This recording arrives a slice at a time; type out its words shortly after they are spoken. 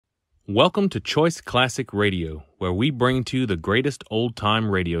Welcome to Choice Classic Radio, where we bring to you the greatest old-time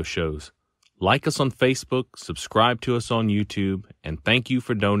radio shows. Like us on Facebook, subscribe to us on YouTube, and thank you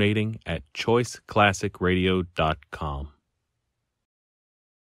for donating at choiceclassicradio.com.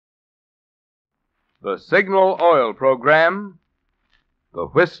 The Signal Oil Program, The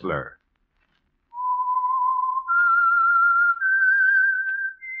Whistler.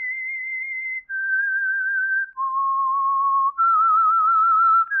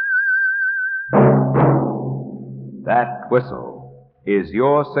 That whistle is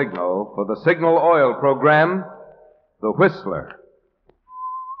your signal for the Signal Oil Program, The Whistler.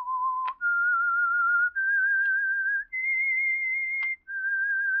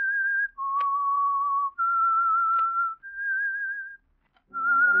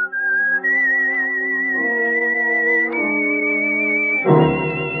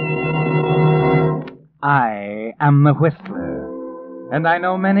 I am the Whistler, and I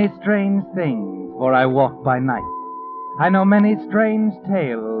know many strange things, for I walk by night. I know many strange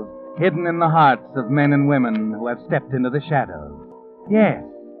tales hidden in the hearts of men and women who have stepped into the shadows. Yes,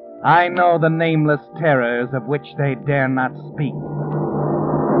 I know the nameless terrors of which they dare not speak.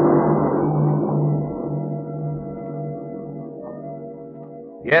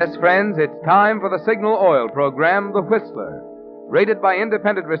 Yes, friends, it's time for the Signal Oil Program, The Whistler. Rated by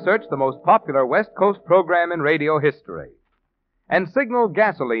independent research, the most popular West Coast program in radio history. And Signal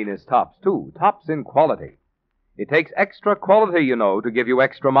gasoline is tops, too, tops in quality. It takes extra quality, you know, to give you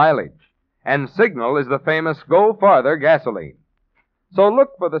extra mileage. And Signal is the famous Go Farther gasoline. So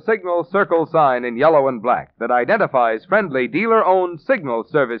look for the Signal circle sign in yellow and black that identifies friendly dealer-owned Signal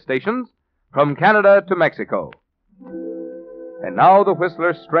service stations from Canada to Mexico. And now the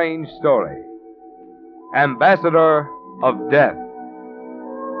Whistler's strange story. Ambassador of Death.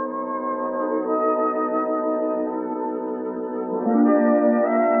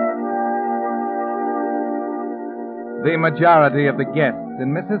 The majority of the guests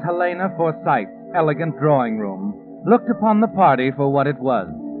in Mrs. Helena Forsythe's elegant drawing room looked upon the party for what it was,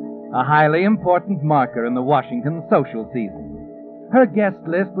 a highly important marker in the Washington social season. Her guest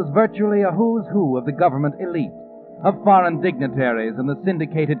list was virtually a who's who of the government elite, of foreign dignitaries and the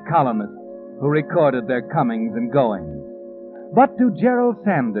syndicated columnists who recorded their comings and goings. But to Gerald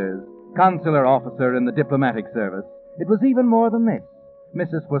Sanders, consular officer in the diplomatic service, it was even more than this.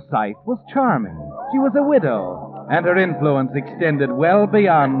 Mrs. Forsythe was charming. She was a widow, and her influence extended well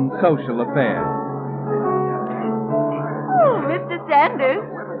beyond social affairs. Oh, Mr. Sanders,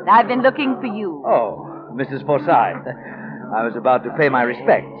 I've been looking for you. Oh, Mrs. Forsythe. I was about to pay my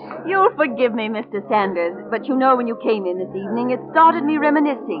respects. You'll forgive me, Mr. Sanders, but you know when you came in this evening, it started me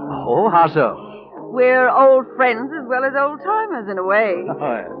reminiscing. Oh, how so? We're old friends as well as old-timers in a way.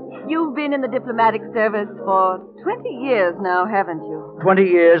 Oh, You've been in the diplomatic service for 20 years now, haven't you? 20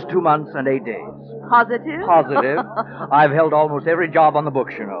 years, 2 months, and 8 days. Positive? Positive. I've held almost every job on the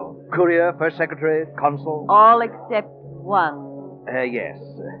books, you know. Courier, first secretary, consul. All except one. Yes.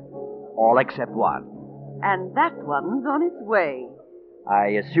 All except one. And that one's on its way. I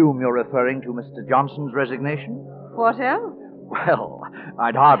assume you're referring to Mr. Johnson's resignation? What else? Well,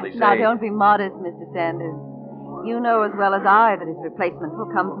 I'd hardly say... Now, don't be modest, Mr. Sanders. You know as well as I that his replacement will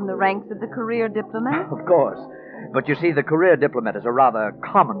come from the ranks of the career diplomat. Of course. But you see, the career diplomat is a rather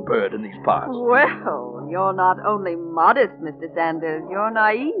common bird in these parts. Well, you're not only modest, Mr. Sanders, you're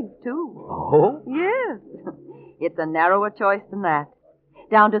naive, too. Oh? Yes. It's a narrower choice than that.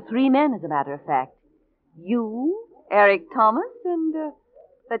 Down to 3 men, as a matter of fact. You, Eric Thomas, and,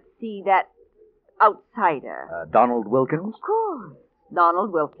 let's see, that outsider. Donald Wilkins? Of course,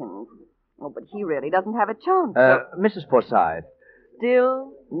 Donald Wilkins. Oh, but he really doesn't have a chance. Mrs. Forsythe.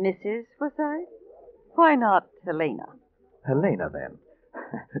 Still Mrs. Forsythe? Why not Helena? Helena, then.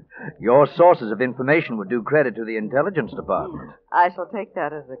 Your sources of information would do credit to the intelligence department. I shall take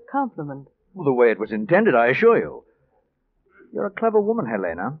that as a compliment. Well, the way it was intended, I assure you. You're a clever woman,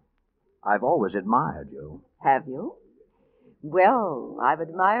 Helena. I've always admired you. Have you? Well, I've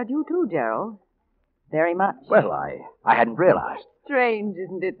admired you too, Gerald. Very much. Well, I hadn't realized. Strange,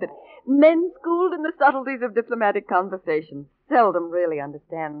 isn't it, that men schooled in the subtleties of diplomatic conversation seldom really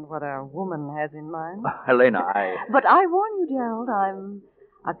understand what a woman has in mind. Helena, But I warn you, Gerald, I'm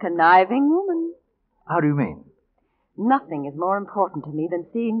a conniving woman. How do you mean? Nothing is more important to me than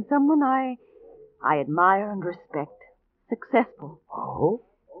seeing someone I admire and respect successful. Oh?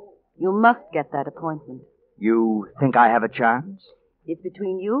 You must get that appointment. You think I have a chance? It's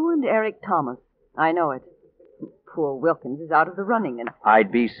between you and Eric Thomas. I know it. Poor Wilkins is out of the running, and...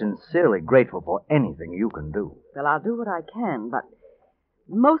 I'd be sincerely grateful for anything you can do. Well, I'll do what I can, but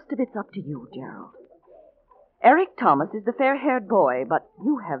most of it's up to you, Gerald. Eric Thomas is the fair-haired boy, but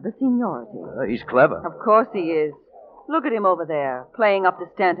you have the seniority. He's clever. Of course he is. Look at him over there, playing up to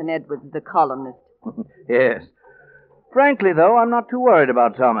Stanton Edwards, the columnist. Yes. Frankly, though, I'm not too worried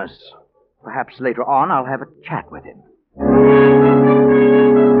about Thomas. Perhaps later on I'll have a chat with him.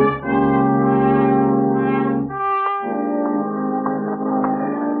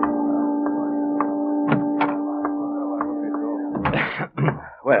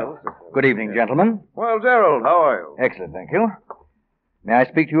 Well, good evening, gentlemen. Well, Gerald, how are you? Excellent, thank you. May I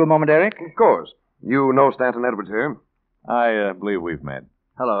speak to you a moment, Eric? Of course. You know Stanton Edwards here. I believe we've met.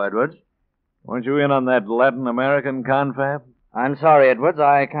 Hello, Edwards. Weren't you in on that Latin American confab? I'm sorry, Edwards.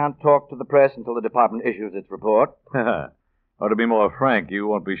 I can't talk to the press until the department issues its report. Or to be more frank, you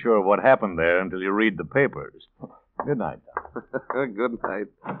won't be sure of what happened there until you read the papers. Good night, Tom. Good night.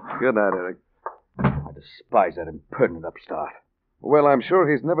 Good night, Eric. I despise that impertinent upstart. Well, I'm sure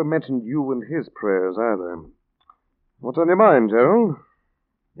he's never mentioned you in his prayers either. What's on your mind, Gerald?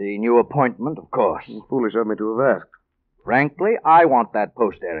 The new appointment, of course. Foolish of me to have asked. Frankly, I want that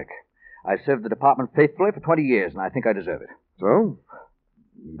post, Eric. I've served the department faithfully for 20 years, and I think I deserve it. So?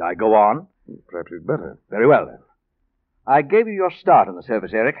 Need I go on? Perhaps you'd better. Very well, then. I gave you your start in the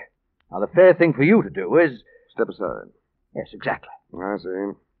service, Eric. Now, the fair thing for you to do is... Step aside. Yes, exactly. I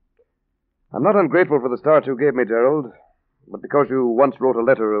see. I'm not ungrateful for the start you gave me, Gerald. But because you once wrote a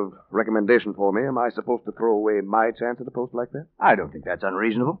letter of recommendation for me, am I supposed to throw away my chance at a post like that? I don't think that's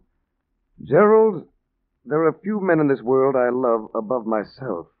unreasonable. Gerald, there are few men in this world I love above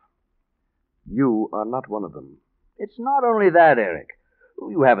myself. You are not one of them. It's not only that, Eric.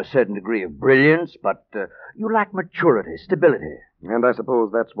 You have a certain degree of brilliance, but you lack maturity, stability. And I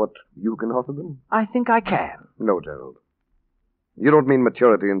suppose that's what you can offer them? I think I can. No, Gerald. You don't mean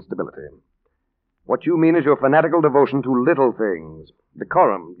maturity and stability. What you mean is your fanatical devotion to little things,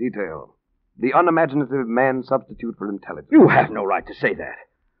 decorum, detail, the unimaginative man substitute for intelligence. You have no right to say that.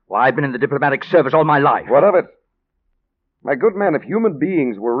 Why, I've been in the diplomatic service all my life. What of it? My good man, if human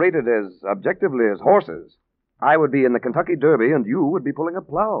beings were rated as objectively as horses, I would be in the Kentucky Derby and you would be pulling a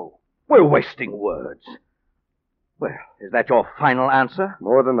plow. We're wasting words. Well, is that your final answer?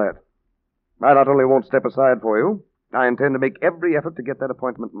 More than that. I not only won't step aside for you, I intend to make every effort to get that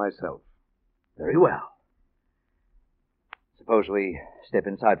appointment myself. Very well. Suppose we step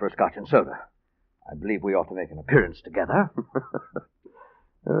inside for a scotch and soda. I believe we ought to make an appearance together.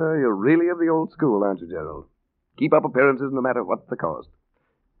 You're really of the old school, aren't you, Gerald? Keep up appearances no matter what the cost.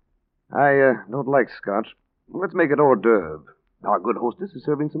 I don't like scotch. Let's make it hors d'oeuvre. Our good hostess is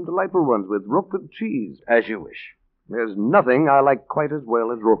serving some delightful ones with Roquefort cheese. As you wish. There's nothing I like quite as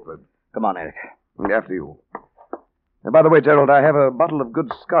well as Roquefort. Come on, Eric. After you. And by the way, Gerald, I have a bottle of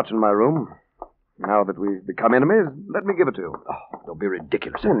good scotch in my room. Now that we've become enemies, let me give it to you. Oh, don't be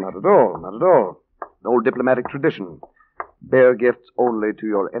ridiculous, Oh, Eric. not at all, not at all. The old diplomatic tradition. Bear gifts only to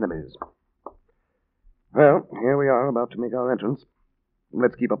your enemies. Well, here we are, about to make our entrance.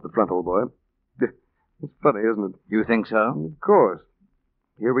 Let's keep up the front, old boy. It's funny, isn't it? You think so? Of course.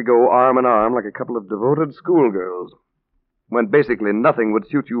 Here we go, arm in arm, like a couple of devoted schoolgirls. When basically nothing would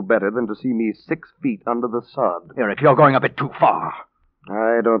suit you better than to see me 6 feet under the sod. Eric, you're going a bit too far.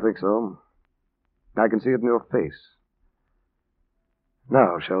 I don't think so. I can see it in your face.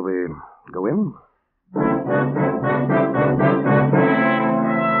 Now, shall we go in?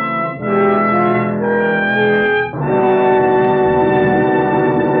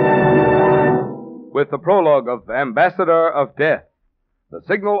 With the prologue of Ambassador of Death, the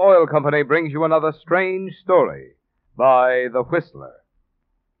Signal Oil Company brings you another strange story by The Whistler.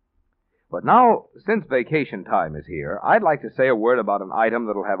 But now, since vacation time is here, I'd like to say a word about an item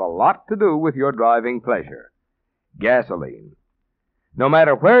that'll have a lot to do with your driving pleasure. Gasoline. No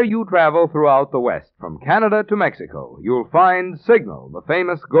matter where you travel throughout the West, from Canada to Mexico, you'll find Signal, the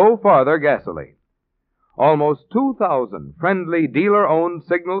famous Go Farther gasoline. Almost 2,000 friendly dealer-owned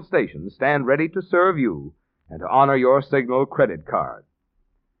Signal stations stand ready to serve you and to honor your Signal credit card.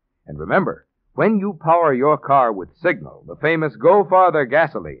 And remember, when you power your car with Signal, the famous Go Farther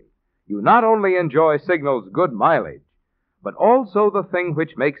gasoline, you not only enjoy Signal's good mileage, but also the thing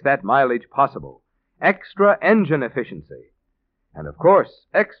which makes that mileage possible, extra engine efficiency. And of course,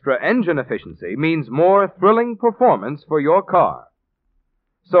 extra engine efficiency means more thrilling performance for your car.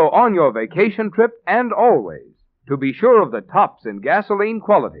 So on your vacation trip and always, to be sure of the tops in gasoline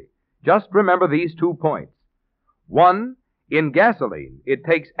quality, just remember these 2 points. 1, in gasoline, it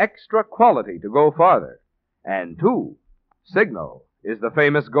takes extra quality to go farther. And 2, Signal is the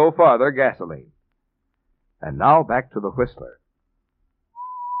famous Go Farther gasoline. And now back to the Whistler.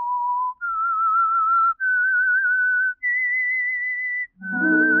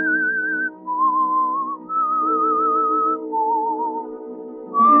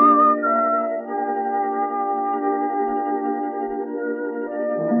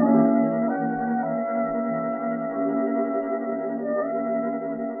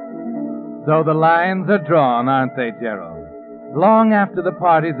 So the lines are drawn, aren't they, Gerald? Long after the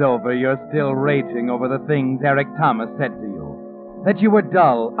party's over, you're still raging over the things Eric Thomas said to you. That you were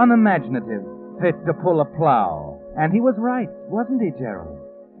dull, unimaginative, fit to pull a plow. And he was right, wasn't he, Gerald?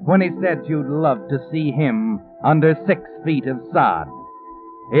 When he said you'd love to see him under 6 feet of sod.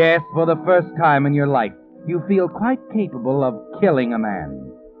 Yes, for the first time in your life, you feel quite capable of killing a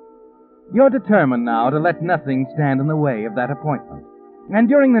man. You're determined now to let nothing stand in the way of that appointment. And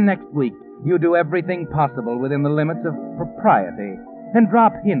during the next week, you do everything possible within the limits of propriety and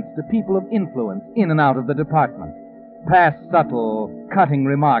drop hints to people of influence in and out of the department. Pass subtle, cutting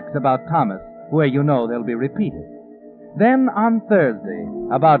remarks about Thomas where you know they'll be repeated. Then on Thursday,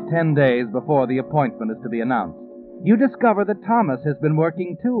 about 10 days before the appointment is to be announced, you discover that Thomas has been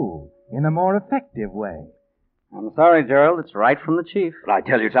working too, in a more effective way. I'm sorry, Gerald. It's right from the chief. But I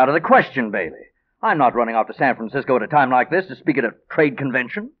tell you, it's out of the question, Bailey. I'm not running off to San Francisco at a time like this to speak at a trade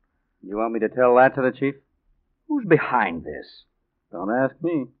convention. You want me to tell that to the chief? Who's behind this? Don't ask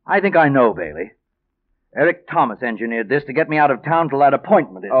me. I think I know, Bailey. Eric Thomas engineered this to get me out of town till that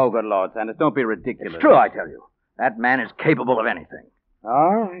appointment is. Oh, good Lord, Sanders, don't be ridiculous. It's true, I tell you. That man is capable of anything.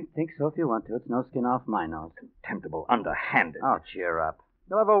 All right, think so if you want to. It's no skin off my nose. Contemptible, underhanded. Oh, cheer up.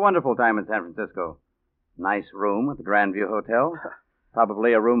 You'll have a wonderful time in San Francisco. Nice room at the Grandview Hotel.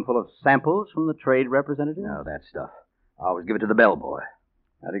 Probably a room full of samples from the trade representatives. No, that stuff. I always give it to the bellboy.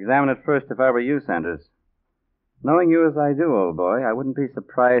 I'd examine it first if I were you, Sanders. Knowing you as I do, old boy, I wouldn't be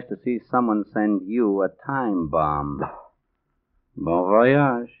surprised to see someone send you a time bomb. Bon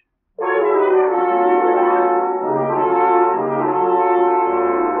voyage.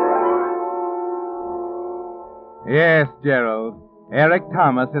 Yes, Gerald. Eric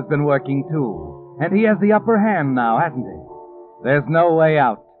Thomas has been working too. And he has the upper hand now, hasn't he? There's no way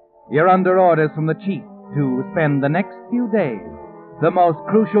out. You're under orders from the chief to spend the next few days, the most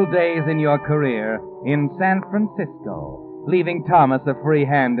crucial days in your career, in San Francisco, leaving Thomas a free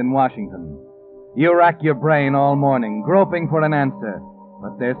hand in Washington. You rack your brain all morning, groping for an answer,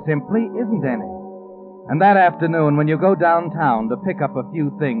 but there simply isn't any. And that afternoon, when you go downtown to pick up a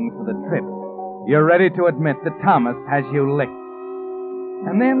few things for the trip, you're ready to admit that Thomas has you licked.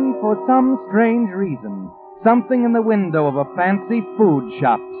 And then, for some strange reason, something in the window of a fancy food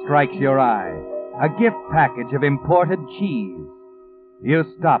shop strikes your eye. A gift package of imported cheese. You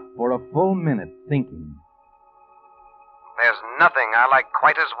stop for a full minute thinking. There's nothing I like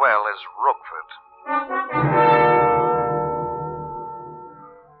quite as well as Roquefort.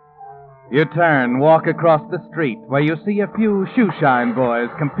 You turn, walk across the street, where you see a few shoeshine boys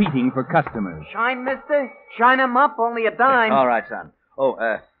competing for customers. Shine, mister? Shine 'em up, only a dime. All right, son. Oh,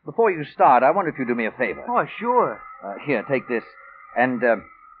 before you start, I wonder if you'd do me a favor. Oh, sure. Here, take this. And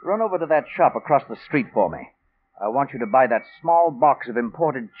run over to that shop across the street for me. I want you to buy that small box of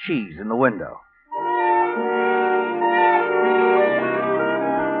imported cheese in the window.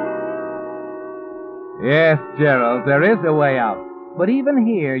 Yes, Gerald, there is a way out. But even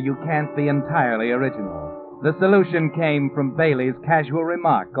here, you can't be entirely original. The solution came from Bailey's casual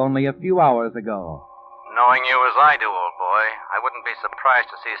remark only a few hours ago. Knowing you as I do, old boy, I wouldn't be surprised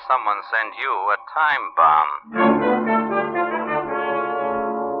to see someone send you a time bomb.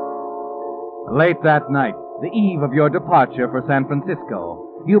 Late that night, the eve of your departure for San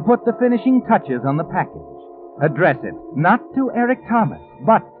Francisco, you put the finishing touches on the package. Address it not to Eric Thomas,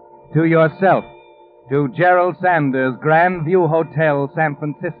 but to yourself, to Gerald Sanders, Grandview Hotel, San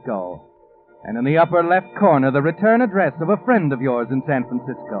Francisco. And in the upper left corner, the return address of a friend of yours in San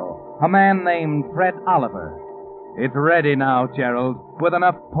Francisco, a man named Fred Oliver. It's ready now, Gerald, with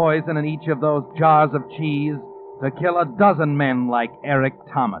enough poison in each of those jars of cheese to kill a dozen men like Eric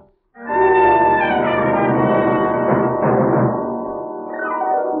Thomas.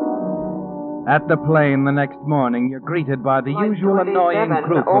 At the plane the next morning, you're greeted by the usual annoying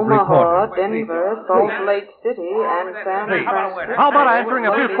group of reporters. Denver, Salt Lake City, and San Francisco. How about answering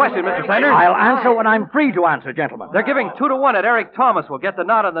a few questions, Mr. Sanders? I'll answer when I'm free to answer, gentlemen. They're giving 2-1 that Eric Thomas will get the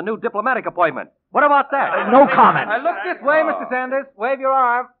nod on the new diplomatic appointment. What about that? No comment. Look this way, Mr. Sanders. Wave your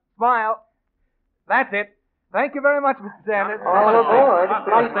arm. Smile. That's it. Thank you very much, Mr. Sanders. All aboard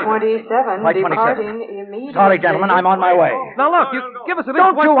Flight 27, Flight 27. departing immediately. Sorry, gentlemen, I'm on my way. Now, look, you give us a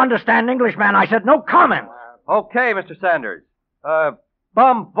Don't you understand English, man? I said no comment. Okay, Mr. Sanders.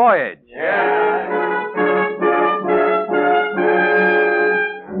 Bon voyage.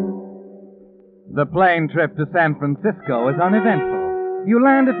 The plane trip to San Francisco is uneventful. You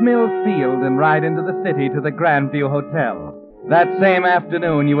land at Mills Field and ride into the city to the Grandview Hotel. That same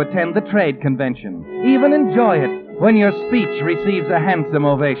afternoon, you attend the trade convention. Even enjoy it when your speech receives a handsome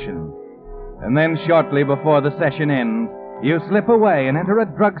ovation. And then shortly before the session ends, You slip away and enter a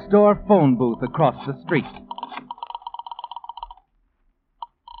drugstore phone booth across the street.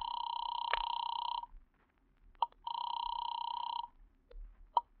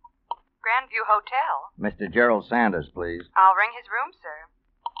 Grandview Hotel. Mr. Gerald Sanders, please. I'll ring his room, sir.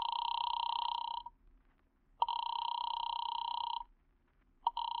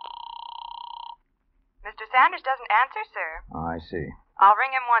 Mr. Sanders doesn't answer, sir. Oh, I see. I'll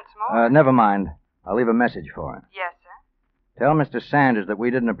ring him once more. Never mind. I'll leave a message for him. Yes, sir. Tell Mr. Sanders that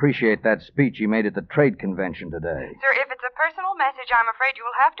we didn't appreciate that speech he made at the trade convention today. Sir, if it's a personal message, I'm afraid you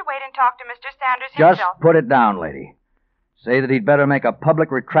will have to wait and talk to Mr. Sanders Just himself. put it down, lady. Say that he'd better make a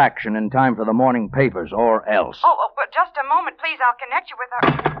public retraction in time for the morning papers, or else. Oh, but just a moment, please. I'll connect you with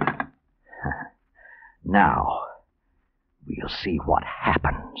our... Now, we'll see what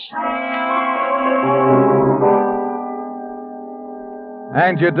happens.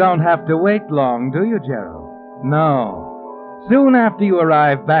 And you don't have to wait long, do you, Gerald? No. Soon after you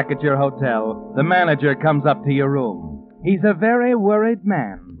arrive back at your hotel, the manager comes up to your room. He's a very worried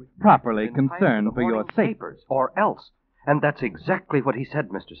man, properly concerned for your safety. Papers, or else. And that's exactly what he said,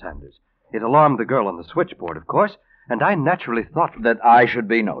 Mr. Sanders. It alarmed the girl on the switchboard, of course, and I naturally thought... That I should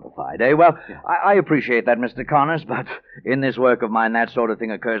be notified, eh? Well, yeah. I appreciate that, Mr. Connors, but in this work of mine, that sort of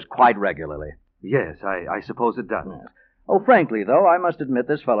thing occurs quite regularly. Yes, I suppose it does. Yes. Oh, frankly, though, I must admit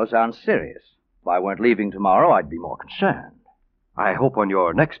this fellow sounds serious. If I weren't leaving tomorrow, I'd be more concerned. I hope on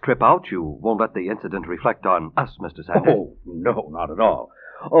your next trip out you won't let the incident reflect on us, Mr. Sanders. Oh, no, not at all.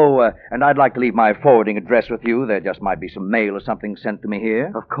 Oh, and I'd like to leave my forwarding address with you. There just might be some mail or something sent to me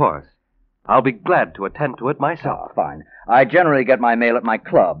here. Of course. I'll be glad to attend to it myself. Ah, fine. I generally get my mail at my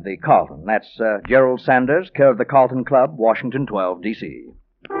club, the Carlton. That's Gerald Sanders, care of the Carlton Club, Washington 12, D.C.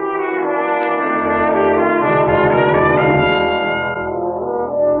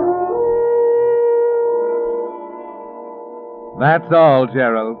 That's all,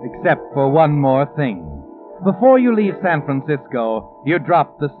 Gerald, except for one more thing. Before you leave San Francisco, you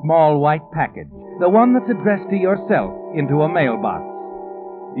drop the small white package, the one that's addressed to yourself, into a mailbox.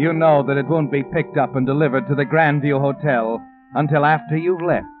 You know that it won't be picked up and delivered to the Grandview Hotel until after you've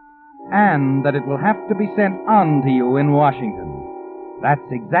left, and that it will have to be sent on to you in Washington. That's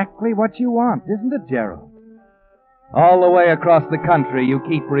exactly what you want, isn't it, Gerald? All the way across the country, you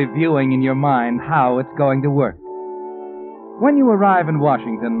keep reviewing in your mind how it's going to work. When you arrive in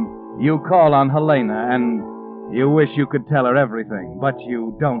Washington, you call on Helena, and you wish you could tell her everything, but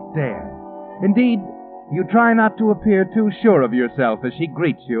you don't dare. Indeed, you try not to appear too sure of yourself as she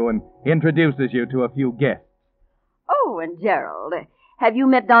greets you and introduces you to a few guests. Oh, and Gerald, have you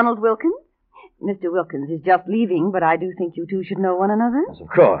met Donald Wilkins? Mr. Wilkins is just leaving, but I do think you two should know one another. Yes, of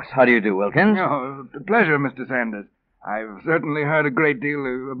course. How do you do, Wilkins? Oh, pleasure, Mr. Sanders. I've certainly heard a great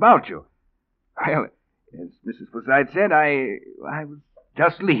deal about you. Well, as Mrs. Forsythe said, I was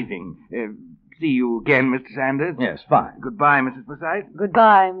just leaving. See you again, Mr. Sanders. Yes, fine. Goodbye, Mrs. Forsythe.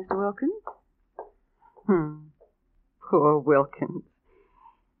 Goodbye, Mr. Wilkins. Poor Wilkins.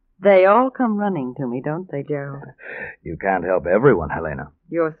 They all come running to me, don't they, Gerald? You can't help everyone, Helena.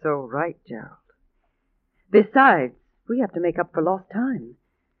 You're so right, Gerald. Besides, we have to make up for lost time.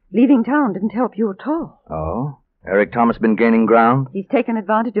 Leaving town didn't help you at all. Oh? Eric Thomas been gaining ground? He's taken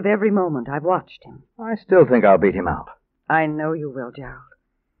advantage of every moment. I've watched him. I still think I'll beat him out. I know you will, Gerald.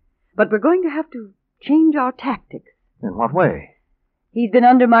 But we're going to have to change our tactics. In what way? He's been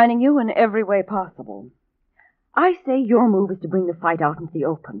undermining you in every way possible. I say your move is to bring the fight out into the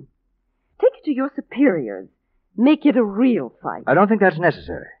open. Take it to your superiors. Make it a real fight. I don't think that's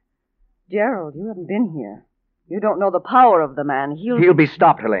necessary. Gerald, you haven't been here. You don't know the power of the man. He'll be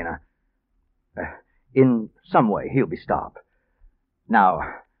stopped, Helena. In some way, he'll be stopped. Now,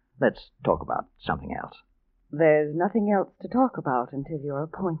 let's talk about something else. There's nothing else to talk about until your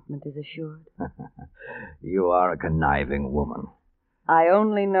appointment is assured. You are a conniving woman. I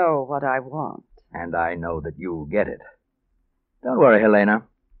only know what I want. And I know that you'll get it. Don't worry, Helena.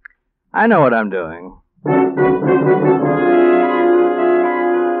 I know what I'm doing.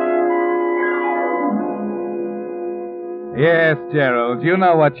 Yes, Gerald, you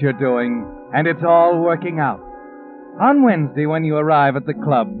know what you're doing, and it's all working out. On Wednesday, when you arrive at the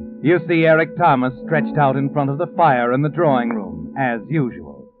club, you see Eric Thomas stretched out in front of the fire in the drawing room, as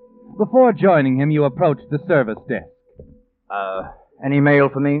usual. Before joining him, you approach the service desk. Any mail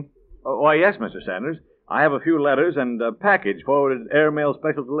for me? Why, yes, Mr. Sanders. I have a few letters and a package forwarded airmail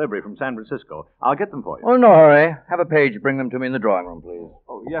special delivery from San Francisco. I'll get them for you. Oh, no hurry. Have a page bring them to me in the drawing room, please.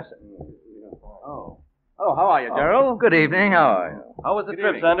 Oh, yes, sir. Oh, how are you, Gerald? Good evening. How are you? How was the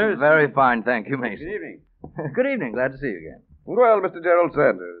trip, Sanders? Very fine, thank you, Mason. Good evening. Good evening. Glad to see you again. Well, Mr. Gerald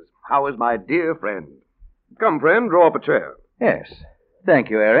Sanders, how is my dear friend? Come, friend, draw up a chair. Yes. Thank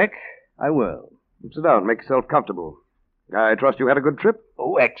you, Eric. I will. Sit down. Make yourself comfortable. I trust you had a good trip?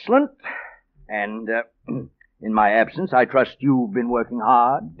 Oh, excellent. And, in my absence, I trust you've been working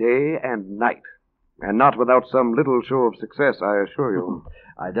hard? Day and night. And not without some little show of success, I assure you.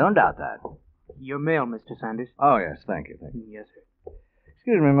 I don't doubt that. Your mail, Mr. Sanders. Oh, yes. Thank you. Yes, sir.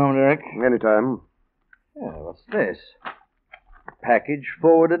 Excuse me a moment, Eric. Anytime. Yeah, what's this? Package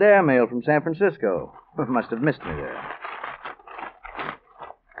forwarded airmail from San Francisco. Must have missed me there.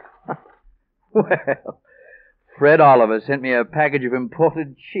 Well, Fred Oliver sent me a package of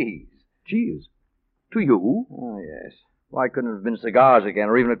imported cheese. Cheese? To you? Oh, yes. Why couldn't it have been cigars again,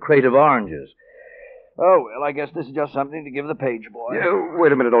 or even a crate of oranges? Oh, well, I guess this is just something to give the page boy.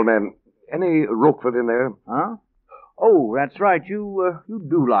 Wait a minute, old man. Any Roquefort in there? Huh? Oh, that's right. You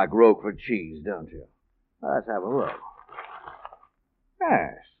do like Roquefort cheese, don't you? Let's have a look.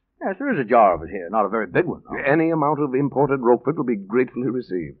 Yes. Yes, there is a jar of it here. Not a very big one, though. Any amount of imported Roquefort will be gratefully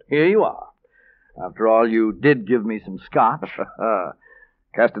received. Here you are. After all, you did give me some scotch.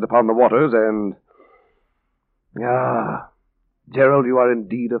 Cast it upon the waters and... Gerald, you are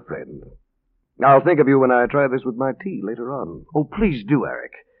indeed a friend. I'll think of you when I try this with my tea later on. Oh, please do,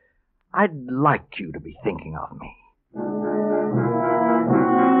 Eric. I'd like you to be thinking of me.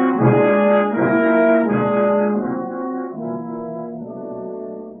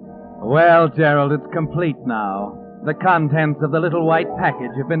 Well, Gerald, it's complete now. The contents of the little white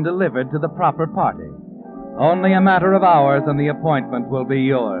package have been delivered to the proper party. Only a matter of hours and the appointment will be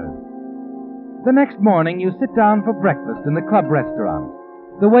yours. The next morning, you sit down for breakfast in the club restaurant.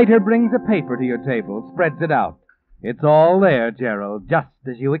 The waiter brings a paper to your table, spreads it out. It's all there, Gerald, just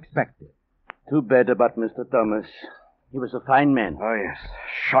as you expected. Too bad about Mr. Thomas. He was a fine man. Oh, yes.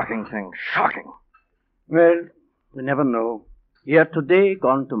 Shocking thing. Shocking. Well, we never know. Here today,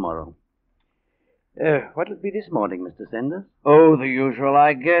 gone tomorrow. What'll it be this morning, Mr. Sanders? Oh, the usual,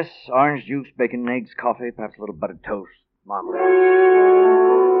 I guess. Orange juice, bacon and eggs, coffee, perhaps a little buttered toast. Marmalade.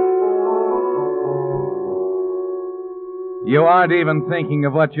 You aren't even thinking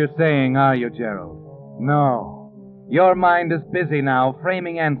of what you're saying, are you, Gerald? No. Your mind is busy now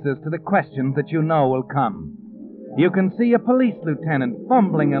framing answers to the questions that you know will come. You can see a police lieutenant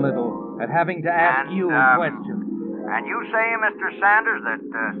fumbling a little at having to ask you questions. And you say, Mr. Sanders, that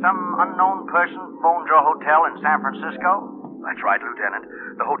some unknown person phoned your hotel in San Francisco? That's right, Lieutenant.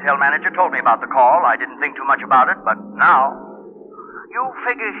 The hotel manager told me about the call. I didn't think too much about it, but now... You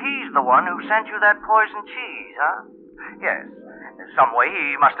figure he's the one who sent you that poison cheese, huh? Yes. Some way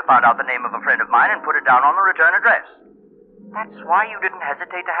he must have found out the name of a friend of mine and put it down on the return address. That's why you didn't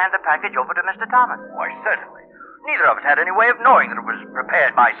hesitate to hand the package over to Mr. Thomas. Why, certainly. Neither of us had any way of knowing that it was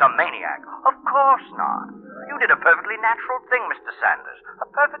prepared by some maniac. Of course not. You did a perfectly natural thing, Mr. Sanders. A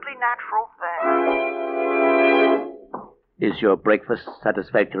perfectly natural thing. Is your breakfast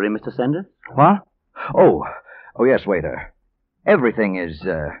satisfactory, Mr. Sanders? What? Oh, yes, waiter. Everything is,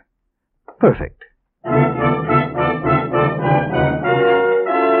 perfect.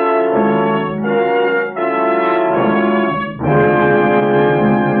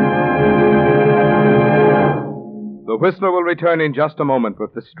 The Whistler will return in just a moment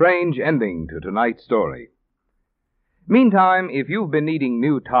with the strange ending to tonight's story. Meantime, if you've been needing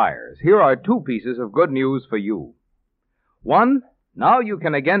new tires, here are two pieces of good news for you. One, now you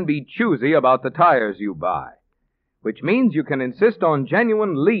can again be choosy about the tires you buy, which means you can insist on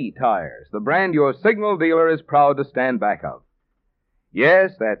genuine Lee tires, the brand your signal dealer is proud to stand back of.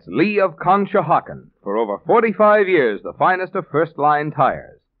 Yes, that's Lee of Conshohocken, for over 45 years the finest of first-line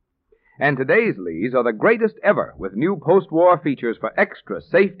tires. And today's Lees are the greatest ever, with new post-war features for extra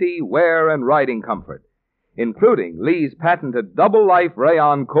safety, wear, and riding comfort, including Lee's patented double-life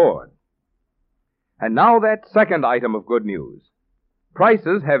rayon cord. And now that second item of good news.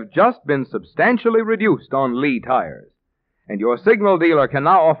 Prices have just been substantially reduced on Lee tires, and your signal dealer can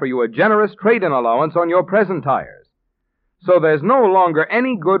now offer you a generous trade-in allowance on your present tires. So there's no longer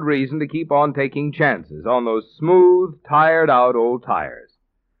any good reason to keep on taking chances on those smooth, tired-out old tires.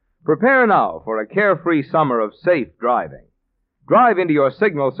 Prepare now for a carefree summer of safe driving. Drive into your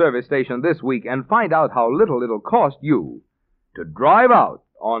signal service station this week and find out how little it'll cost you to drive out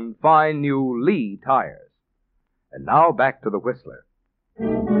on fine new Lee tires. And now back to the Whistler.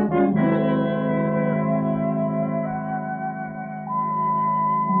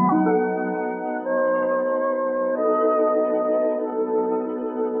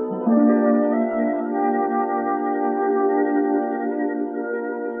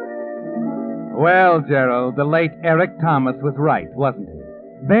 Well, Gerald, the late Eric Thomas was right, wasn't he?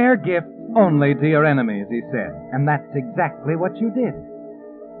 Bear gifts only to your enemies, he said, and that's exactly what you did.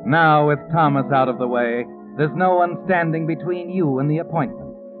 Now, with Thomas out of the way, There's no one standing between you and the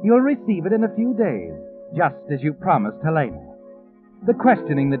appointment. You'll receive it in a few days, just as you promised Helena. The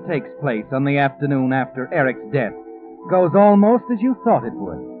questioning that takes place on the afternoon after Eric's death goes almost as you thought it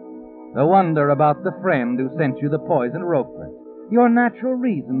would. The wonder about the friend who sent you the poison Roquefort, your natural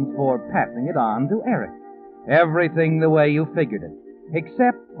reasons for passing it on to Eric. Everything the way you figured it,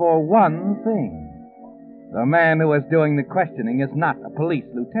 except for one thing. The man who was doing the questioning is not a police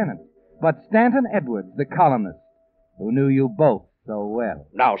lieutenant, but Stanton Edwards, the columnist, who knew you both so well.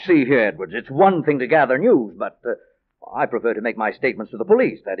 Now, see here, Edwards, it's one thing to gather news, but I prefer to make my statements to the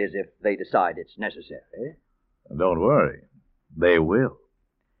police, that is, if they decide it's necessary. Don't worry. They will.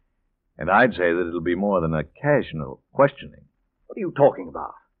 And I'd say that it'll be more than a casual questioning. What are you talking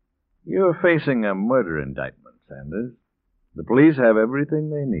about? You're facing a murder indictment, Sanders. The police have everything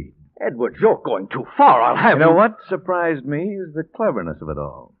they need. Edwards, you're going too far. I'll have you. Know what surprised me is the cleverness of it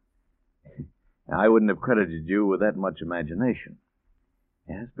all. I wouldn't have credited you with that much imagination.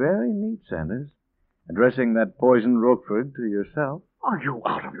 Yes, very neat, Sanders. Addressing that poisoned Roquefort to yourself. Are you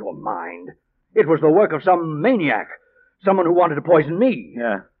out of your mind? It was the work of some maniac. Someone who wanted to poison me.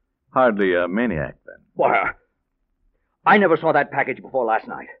 Yeah, hardly a maniac, then. Why, I never saw that package before last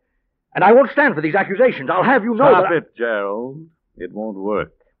night. And I won't stand for these accusations. I'll have you know Stop it, Gerald. It won't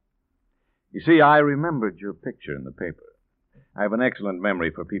work. You see, I remembered your picture in the paper. I have an excellent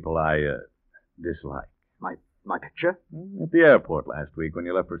memory for people I dislike. My picture? At the airport last week when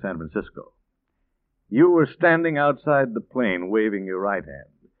you left for San Francisco. You were standing outside the plane waving your right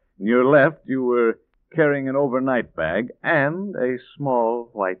hand. In your left, you were carrying an overnight bag and a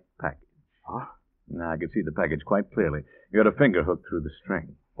small white package. Huh? Now, I could see the package quite clearly. You had a finger hooked through the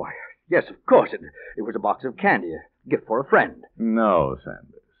string. Why, yes, of course. It was a box of candy, a gift for a friend. No,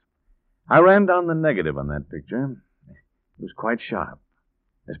 Sanders. I ran down the negative on that picture. It was quite sharp,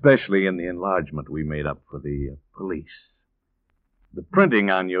 especially in the enlargement we made up for the police. The printing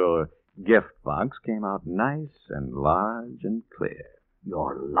on your gift box came out nice and large and clear.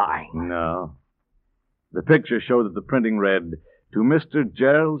 You're lying. No. The picture showed that the printing read, "To Mr.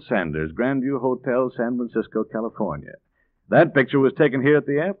 Gerald Sanders, Grandview Hotel, San Francisco, California." That picture was taken here at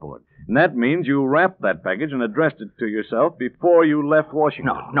the airport. And that means you wrapped that package and addressed it to yourself before you left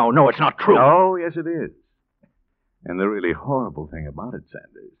Washington. No, it's not true. Oh, yes, it is. And the really horrible thing about it,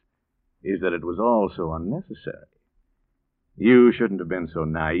 Sanders, is that it was all so unnecessary. You shouldn't have been so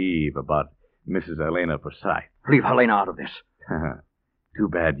naive about Mrs. Helena Forsythe. Leave Helena out of this. Too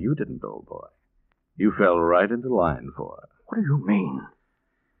bad you didn't, old boy. You fell right into line for her. What do you mean?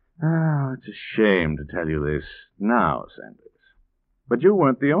 Oh, it's a shame to tell you this now, Sanders. But you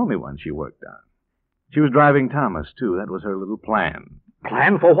weren't the only one she worked on. She was driving Thomas, too. That was her little plan.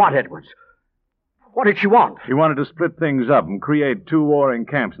 Plan for what, Edwards? What did she want? She wanted to split things up and create two warring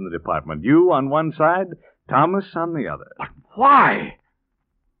camps in the department. You on one side, Thomas on the other. But why?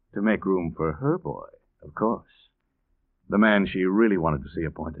 To make room for her boy, of course. The man she really wanted to see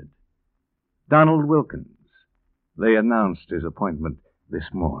appointed. Donald Wilkins. They announced his appointment this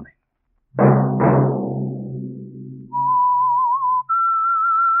morning.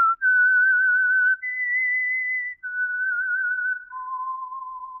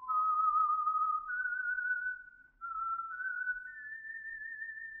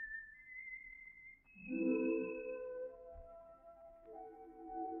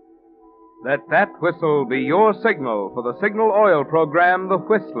 Let that whistle be your signal for the Signal Oil program, The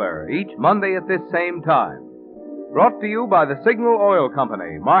Whistler, each Monday at this same time. Brought to you by the Signal Oil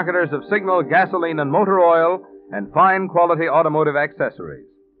Company, marketers of Signal gasoline and motor oil and fine quality automotive accessories.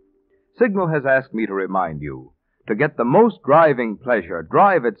 Signal has asked me to remind you, to get the most driving pleasure,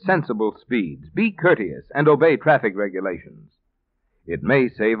 drive at sensible speeds, be courteous, and obey traffic regulations. It may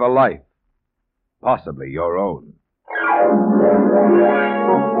save a life, possibly your own.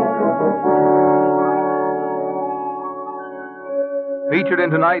 Featured in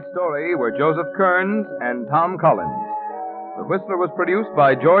tonight's story were Joseph Kearns and Tom Collins. The Whistler was produced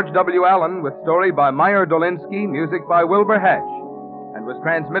by George W. Allen with story by Meyer Dolinsky, music by Wilbur Hatch, and was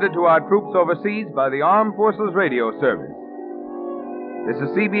transmitted to our troops overseas by the Armed Forces Radio Service. This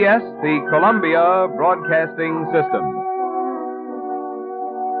is CBS, the Columbia Broadcasting System.